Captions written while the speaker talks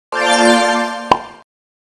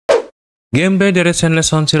Gameplay dari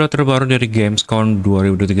Zenless Zone Zero terbaru dari Gamescom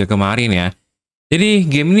 2023 kemarin ya. Jadi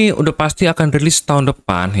game ini udah pasti akan rilis tahun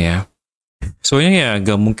depan ya. Soalnya ya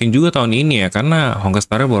gak mungkin juga tahun ini ya, karena Honkai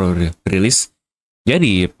Star Rail baru rilis.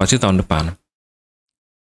 Jadi pasti tahun depan.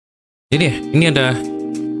 Jadi ya, ini ada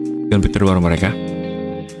gameplay terbaru mereka.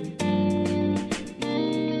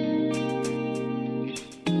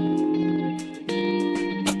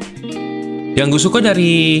 Yang gue suka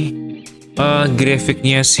dari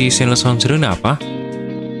grafiknya si Zenless Zone Zero ini apa?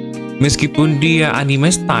 Meskipun dia anime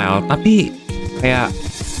style, tapi kayak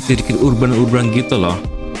sedikit urban gitu loh.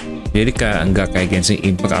 Jadi kayak nggak kayak Genshin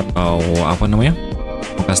Impact atau apa namanya,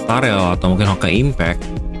 Honkai Star Rail atau mungkin Honkai Impact.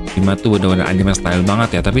 Cuma tuh benar-benar anime style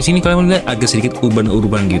banget ya. Tapi sini kalian lihat agak sedikit urban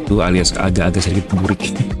gitu, alias agak sedikit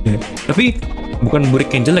burik. Tapi bukan burik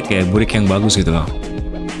yang jelek ya, burik yang bagus gitu loh.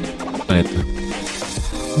 Nah itu.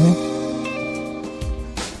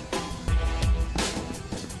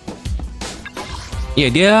 Ya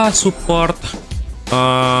dia support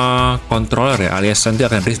controller ya, alias nanti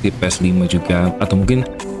akan rilis di PS5 juga, atau mungkin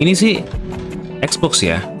ini sih Xbox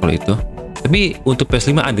ya kalau itu. Tapi untuk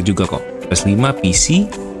PS5 ada juga kok, PS5, PC,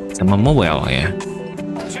 sama mobile ya.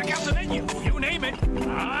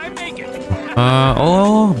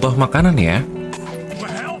 Oh, bawah makanan ya.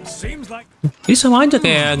 Ini sama aja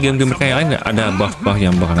kayak game-game kayak lain, ada bawah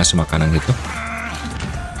yang bakal ngasih makanan gitu.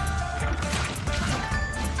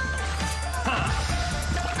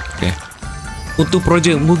 Untuk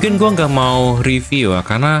project mungkin gua nggak mau review ya,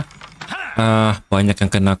 karena banyak yang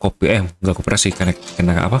kena nggak koperasi, karena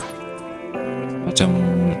kena apa macam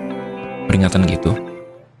peringatan gitu.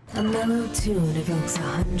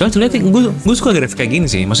 Soalnya lihat gue suka grafik kayak gini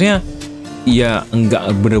sih, maksudnya ya nggak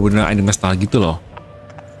bener-bener anime style gitu loh.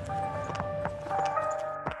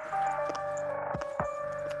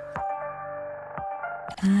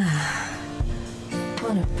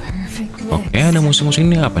 Oke, ada musuh-musuh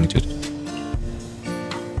ini apa nih cuy?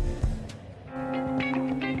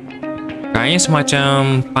 Kayaknya semacam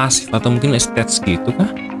pasif atau mungkin stats gitu kah?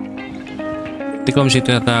 Jadi kalau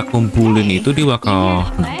misalnya kita kumpulin itu dia bakal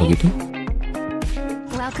gitu.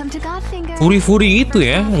 Furi-furi gitu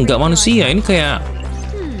ya, nggak manusia, ini kayak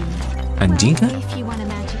anjing kah?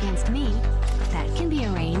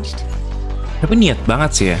 Tapi niat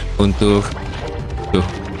banget sih ya untuk tuh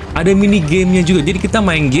ada mini gamenya juga, jadi kita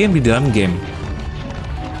main game di dalam game.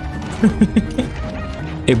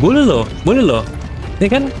 boleh loh, ya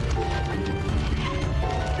kan?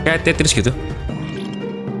 Kayak Tetris gitu.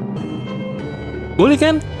 Boleh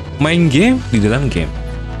kan? Main game di dalam game.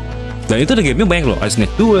 Dan itu ada gamenya banyak loh. Ada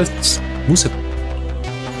Snake Duel. Buset.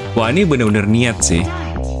 Wah, ini bener-bener niat sih.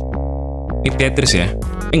 Ini Tetris ya.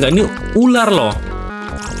 Enggak, ini ular loh.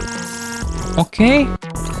 Oke.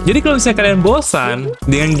 Jadi kalau misalnya kalian bosan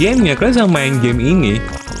dengan gamenya, kalian bisa main game ini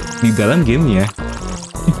di dalam gamenya.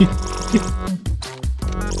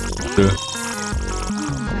 Tuh.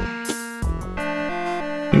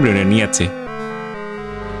 Ini bener-bener niat sih.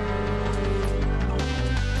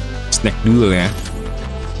 Snack dulu ya.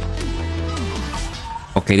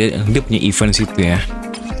 Oke, dia punya event situ ya.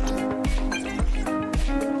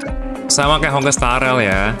 Sama kayak Honkai Star Rail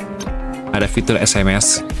ya. Ada fitur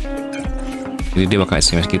SMS. Jadi dia bakal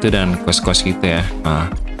SMS gitu dan quest-quest gitu ya. Nah,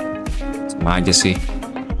 sama aja sih.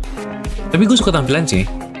 Tapi gue suka tampilan sih.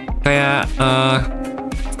 Kayak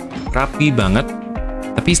rapi banget,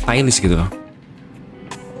 tapi stylish gitu loh.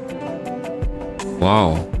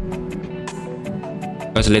 Wow,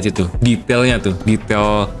 kalian lihat itu detailnya tuh,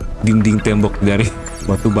 detail dinding tembok dari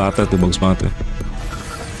batu bata tuh bagus banget tuh.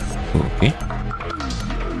 Oke.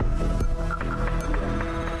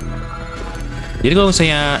 Jadi kalau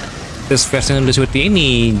misalnya test versi udah seperti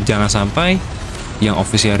ini, jangan sampai yang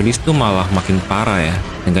official release tuh malah makin parah ya.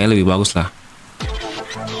 Dan kayaknya lebih bagus lah.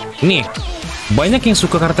 Ini banyak yang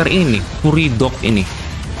suka karakter ini, Furry Dog ini.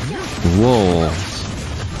 Wow.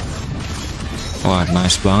 Wah,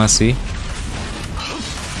 nice banget sih.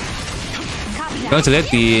 Kalau bisa lihat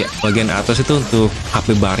di bagian atas itu untuk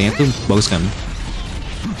HP barnya tuh bagus kan?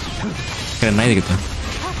 Keren aja gitu.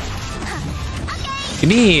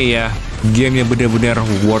 Ini ya game yang benar-benar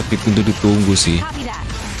worth it untuk ditunggu sih.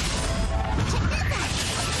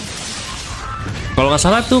 Kalau nggak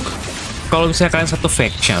salah tuh, kalau misalnya kalian satu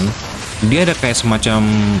faction, dia ada kayak semacam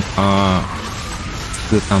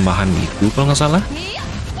tambahan gitu kalau nggak salah.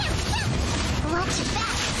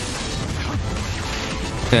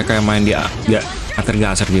 Kayak main di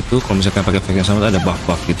ater-gaser gitu. Kalau misalkan pakai faction sama ada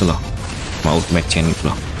buff gitu loh, mau ultimate chain gitu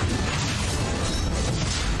loh.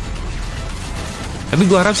 Tapi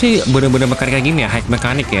gua harap sih bener-bener mekanik kayak gini ya, high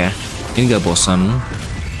mekanik ya. Ini gak bosan.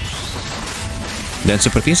 Dan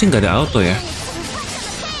sepertinya sih nggak ada auto ya.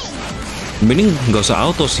 Ini nggak usah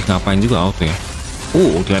auto sih, ngapain juga auto ya.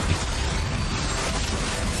 Lihat nih.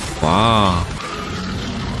 Wah,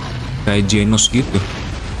 kayak Genos gitu,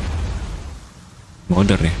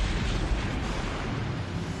 modern ya.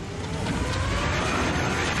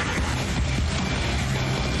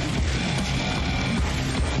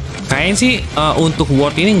 Kayaknya sih untuk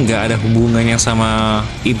Word ini nggak ada hubungannya sama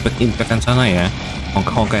impact-impactan sana ya,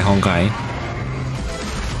 Honkai.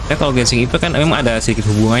 Ya kalau Genshin Impact kan memang ada sedikit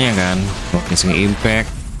hubungannya kan, Genshin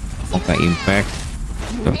Impact, Honkai Impact.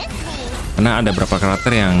 Tuh. Karena ada beberapa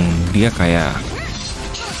karakter yang dia kayak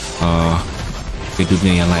di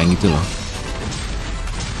dunia yang lain gitu loh.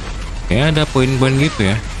 Kayak ada poin-poin gitu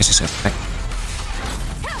ya, SS attack.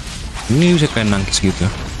 Ini bisa kayak nangkis gitu.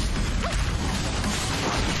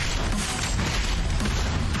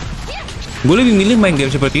 Gue lebih milih main game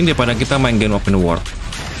seperti ini daripada kita main game open world.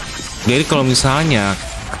 Jadi kalau misalnya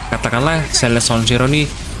katakanlah Zenless Zone Zero nih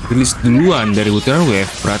rilis duluan dari Wuthering Wave,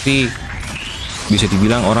 berarti bisa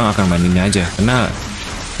dibilang orang akan mainin aja, karena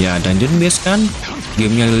ya dungeon base kan,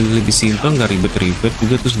 gamenya lebih simple, nggak ribet-ribet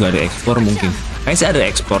juga, terus nggak ada explore mungkin. Kayaknya sih ada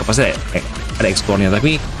explore, pasti ada explore-nya,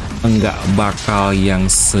 tapi nggak bakal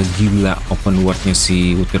yang segila open world-nya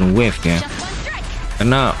si Wuthering Wave ya.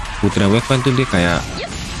 Karena Wuthering Wave kan tuh dia kayak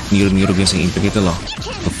niru-niru Genshin Impact gitu loh,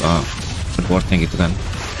 untuk open world-nya gitu kan.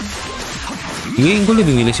 Ini gue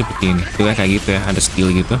lebih milih seperti ini, tuh kayak gitu ya, ada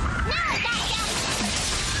skill gitu.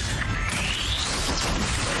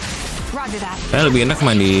 Saya lebih enak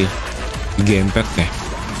main di gamepad ya,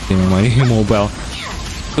 main di mobile.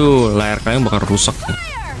 Tuh layar kalian bakal rusak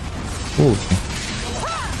tuh.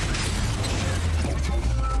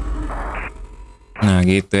 Nah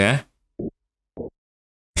gitu ya.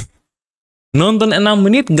 Nonton 6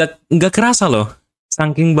 menit nggak kerasa loh,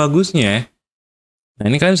 saking bagusnya. Nah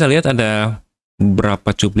ini kalian bisa lihat ada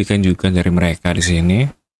beberapa cuplikan juga dari mereka di sini.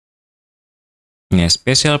 Ini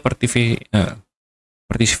special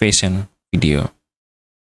participation video.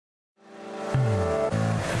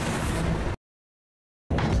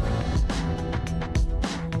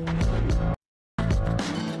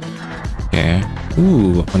 Oke,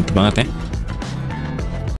 mantap banget ya.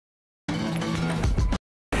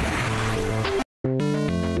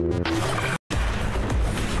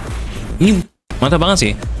 Ini mantap banget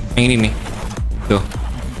sih, yang ini nih. Tuh,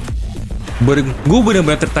 gue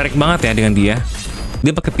bener-bener tertarik banget ya dengan dia.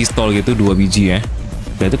 Dia pakai pistol gitu 2 biji ya.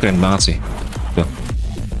 Dan itu keren banget sih. Tuh,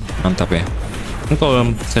 mantap ya. Ini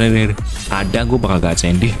kalau misalnya ada, gue bakal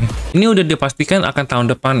gacain dia. Ini udah dipastikan akan tahun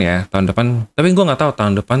depan ya, tahun depan. Tapi gue nggak tahu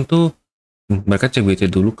tahun depan tuh mereka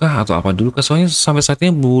CBT dulu kah atau apa dulu kah? Soalnya sampai saat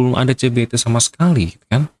ini belum ada CBT sama sekali,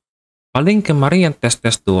 kan? Paling kemarin yang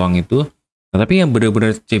tes-tes doang itu. Nah, tapi yang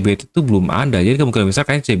benar-benar CBT itu belum ada. Jadi kemungkinan besar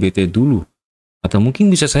kayaknya CBT dulu. Atau mungkin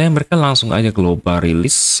bisa saya mereka langsung aja global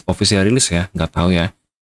rilis, official rilis ya, nggak tahu ya.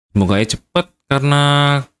 Semoga aja cepet, karena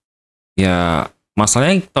ya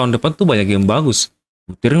masalahnya tahun depan tuh banyak game bagus.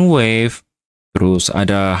 Wuthering Wave, terus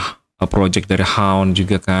ada project dari Hound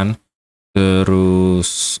juga kan,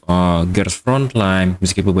 terus Gears Frontline,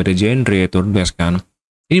 meskipun beda genre, turn based kan.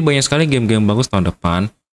 Jadi banyak sekali game-game bagus tahun depan.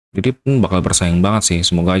 Jadi pun bakal bersaing banget sih.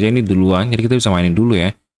 Semoga aja ini duluan, jadi kita bisa mainin dulu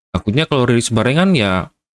ya. Takutnya kalau rilis barengan ya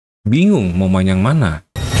bingung mau main yang mana.